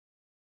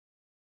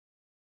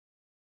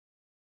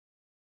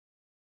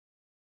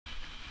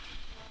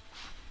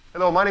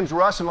Hello, my name's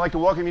Russ, and I'd like to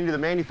welcome you to the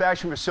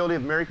manufacturing facility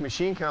of American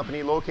Machine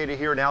Company located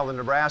here in Allen,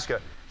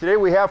 Nebraska. Today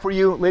we have for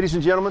you, ladies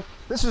and gentlemen,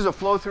 this is a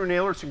flow-through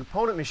nailer. It's a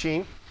component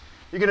machine.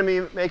 You're going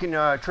to be making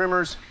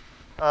trimmers,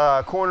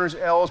 corners,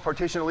 ells,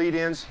 partition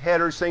lead-ins,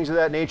 headers, things of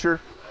that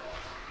nature.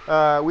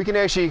 We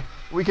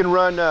can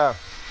run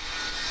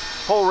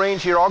whole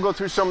range here. I'll go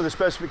through some of the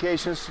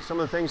specifications, some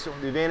of the things,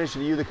 the advantage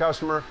to you, the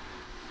customer,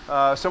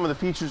 some of the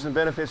features and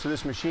benefits of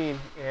this machine,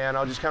 and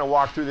I'll just kind of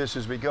walk through this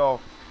as we go.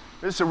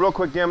 This is a real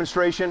quick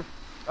demonstration.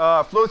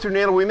 Flow-through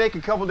nailer, we make a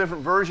couple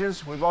different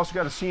versions. We've also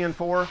got a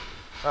CN4.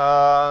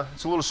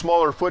 It's a little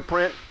smaller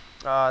footprint.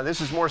 This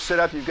is more set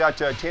up. You've got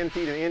 10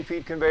 feet of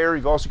in-feet conveyor.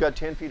 You've also got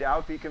 10 feet of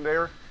out-feet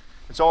conveyor.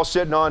 It's all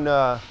sitting on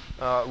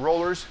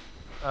rollers,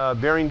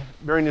 bearing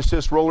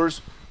assist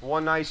rollers,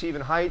 one nice even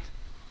height.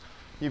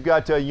 You've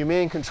got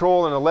humane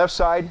control on the left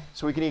side,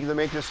 so we can either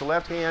make this a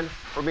left hand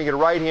or make it a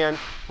right hand.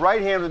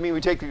 Right hand would mean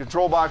we take the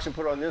control box and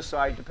put it on this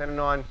side, depending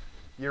on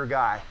your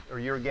guy or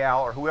your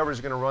gal or whoever's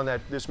going to run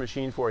this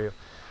machine for you.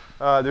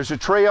 There's a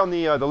tray on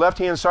the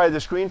left-hand side of the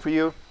screen for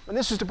you, and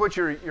this is to put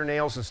your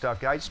nails and stuff,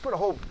 guys. Just put a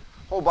whole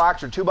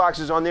box or two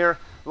boxes on there.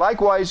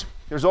 Likewise,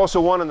 there's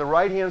also one on the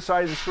right-hand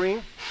side of the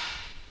screen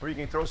where you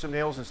can throw some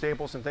nails and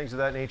staples and things of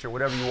that nature,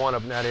 whatever you want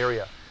up in that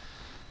area.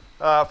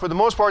 For the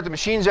most part, the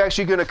machine's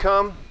actually going to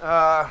come.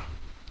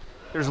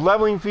 There's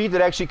leveling feet that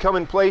actually come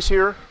in place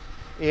here,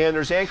 and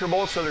there's anchor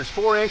bolts. So there's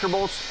 4 anchor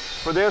bolts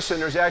for this,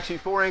 and there's actually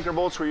 4 anchor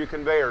bolts for your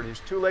conveyor. There's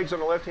 2 legs on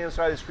the left-hand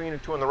side of the screen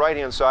and 2 on the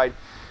right-hand side.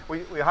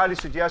 We highly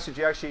suggest that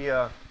you actually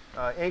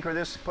anchor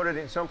this, put it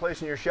in some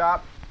place in your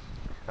shop.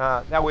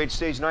 That way it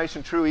stays nice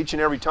and true each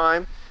and every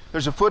time.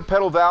 There's a foot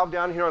pedal valve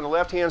down here on the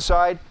left-hand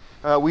side.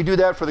 We do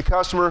that for the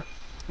customer,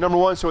 number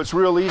one, so it's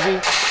real easy.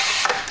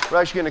 We're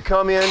actually going to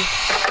come in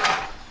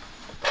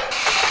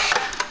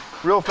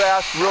real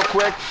fast, real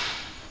quick.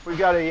 We've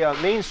got a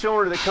main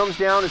cylinder that comes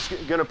down. It's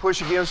going to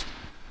push against,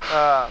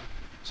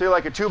 say,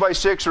 like a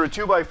 2x6 or a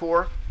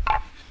 2x4.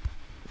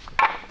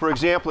 For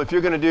example, if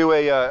you're going to do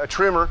a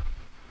trimmer,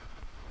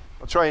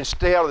 I'll try and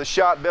stay out of the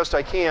shot best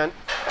I can.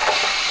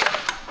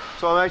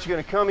 So I'm actually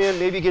going to come in,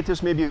 maybe get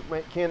this, maybe you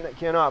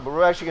cannot, but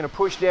we're actually going to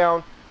push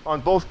down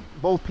on both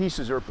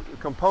pieces or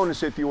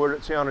components, if you were,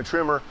 say, on a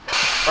trimmer.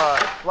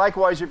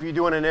 Likewise, if you're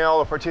doing an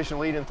L, a partition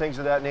lead, and things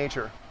of that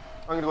nature.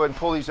 I'm going to go ahead and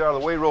pull these out of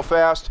the way real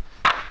fast.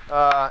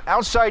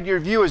 Outside your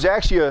view is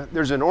actually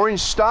there's an orange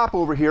stop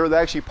over here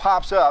that actually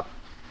pops up.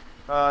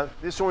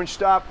 This orange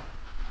stop,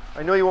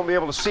 I know you won't be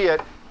able to see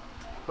it,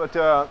 but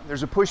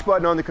there's a push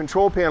button on the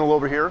control panel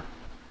over here.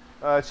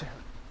 Let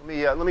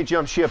me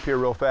jump ship here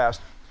real fast.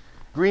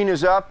 Green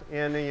is up,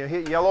 and then you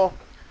hit yellow.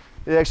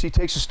 It actually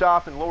takes a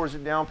stop and lowers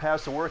it down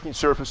past the working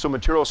surface, so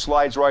material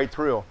slides right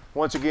through.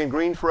 Once again,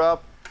 green for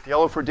up,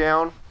 yellow for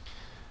down.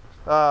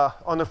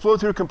 On the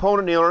flow-through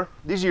component nailer,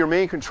 these are your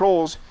main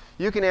controls.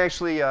 You can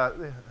actually,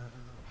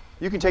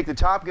 you can take the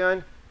top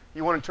gun.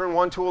 You want to turn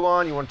one tool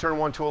on, you want to turn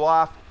one tool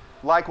off.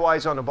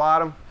 Likewise on the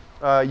bottom.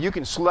 You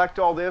can select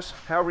all this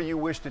however you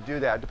wish to do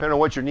that, depending on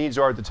what your needs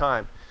are at the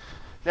time.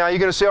 Now you're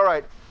going to say, all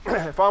right,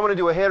 if I want to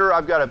do a header,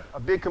 I've got a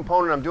big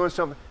component, I'm doing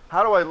something.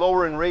 How do I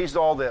lower and raise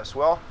all this?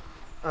 Well,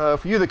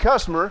 for you, the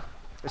customer,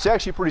 it's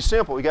actually pretty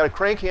simple. You got a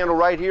crank handle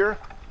right here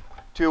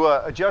to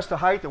adjust the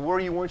height of where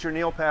you want your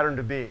nail pattern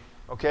to be.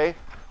 Okay,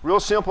 real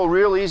simple,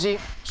 real easy.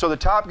 So the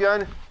top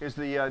gun is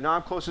the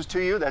knob closest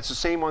to you. That's the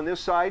same on this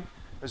side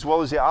as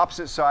well as the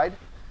opposite side.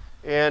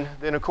 And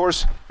then of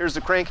course, here's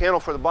the crank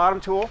handle for the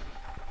bottom tool.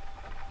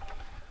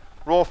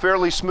 Roll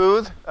fairly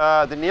smooth.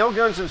 The nail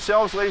guns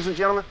themselves, ladies and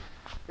gentlemen,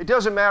 it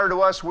doesn't matter to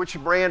us which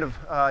brand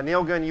of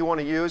nail gun you want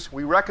to use.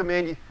 We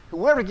recommend you,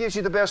 whoever gives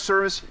you the best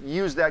service,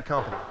 use that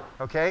company,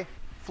 okay?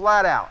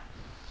 Flat out.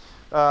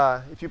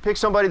 If you pick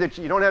somebody that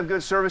you don't have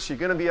good service, you're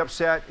going to be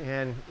upset,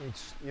 and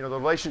it's, the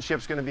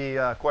relationship's going to be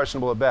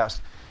questionable at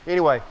best.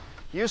 Anyway,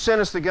 you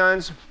send us the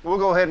guns. We'll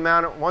go ahead and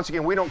mount it. Once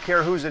again, we don't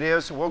care whose it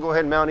is. We'll go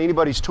ahead and mount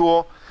anybody's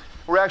tool.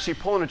 We're actually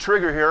pulling a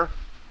trigger here.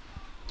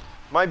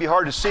 Might be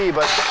hard to see,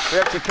 but we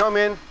actually come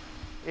in,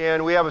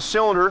 and we have a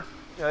cylinder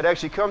that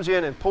actually comes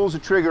in and pulls the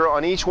trigger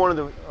on each one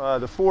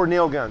of the 4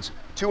 nail guns.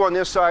 2 on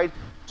this side,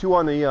 2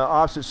 on the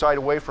opposite side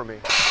away from me.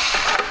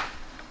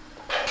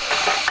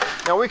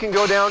 Now we can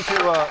go down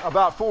to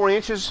about 4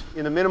 inches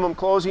in the minimum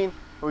closing, and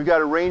we've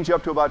got a range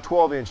up to about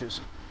 12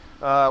 inches.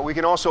 We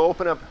can also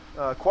open up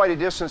quite a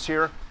distance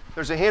here.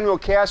 There's a hand wheel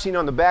casting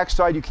on the back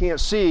side you can't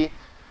see,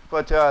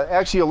 but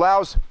actually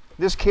allows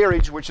this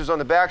carriage, which is on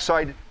the back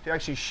side, to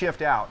actually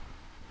shift out.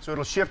 So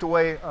it'll shift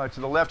away to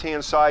the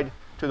left-hand side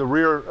to the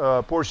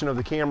rear portion of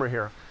the camera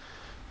here.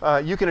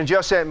 You can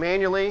adjust that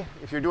manually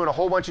if you're doing a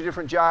whole bunch of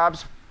different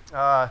jobs.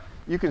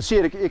 You can see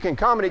it, it can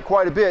accommodate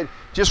quite a bit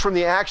just from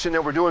the action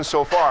that we're doing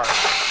so far.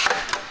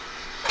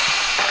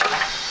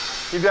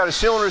 You've got a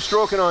cylinder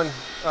stroking on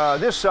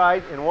this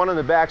side and one on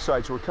the back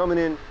side, so we're coming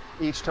in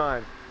each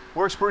time.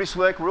 Works pretty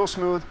slick, real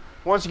smooth.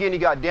 Once again, you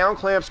got down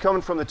clamps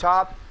coming from the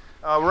top.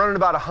 We're running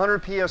about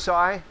 100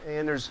 psi,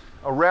 and there's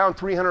around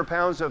 300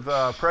 pounds of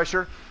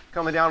pressure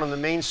coming down on the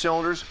main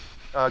cylinders,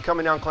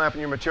 coming down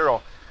clamping your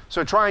material.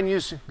 So try and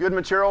use good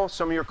material,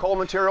 some of your cold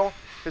material.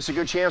 It's a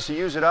good chance to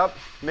use it up,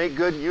 make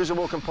good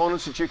usable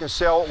components that you can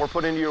sell or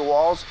put into your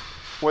walls.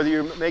 Whether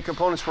you make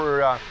components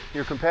for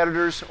your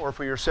competitors or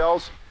for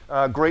yourselves,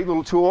 great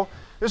little tool.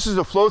 This is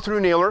a flow-through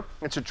nailer.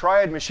 It's a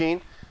Triad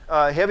machine,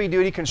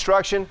 heavy-duty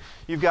construction.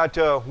 You've got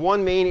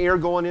one main air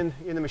going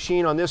in the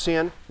machine on this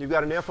end. You've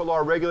got an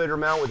FLR regulator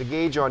mount with a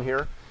gauge on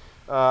here.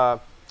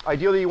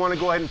 Ideally, you want to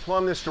go ahead and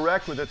plumb this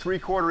direct with a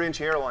 3/4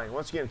 inch airline.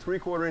 Once again,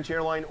 3/4 inch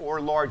airline or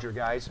larger,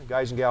 guys and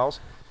gals.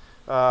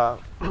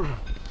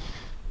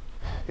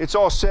 It's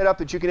all set up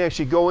that you can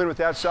actually go in with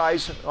that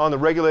size on the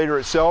regulator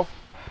itself.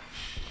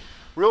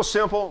 Real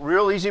simple,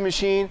 real easy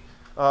machine,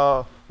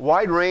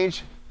 wide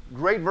range,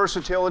 great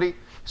versatility.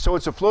 So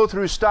it's a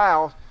flow-through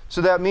style,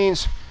 so that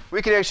means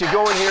we can actually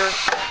go in here,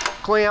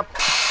 clamp,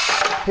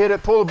 hit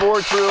it, pull the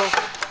board through,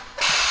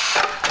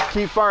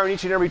 keep firing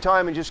each and every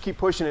time, and just keep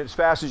pushing it as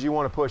fast as you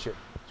want to push it.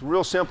 It's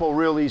real simple,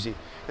 real easy.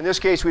 In this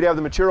case, we'd have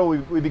the material,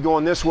 we'd be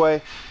going this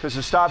way because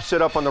the stop's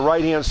set up on the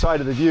right-hand side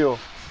of the view,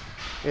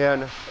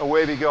 and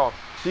away we go.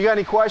 If you got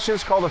any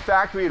questions, call the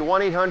factory at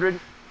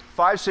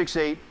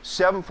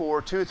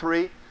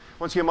 1-800-568-7423.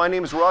 Once again, my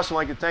name is Russ, and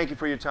I'd like to thank you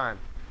for your time.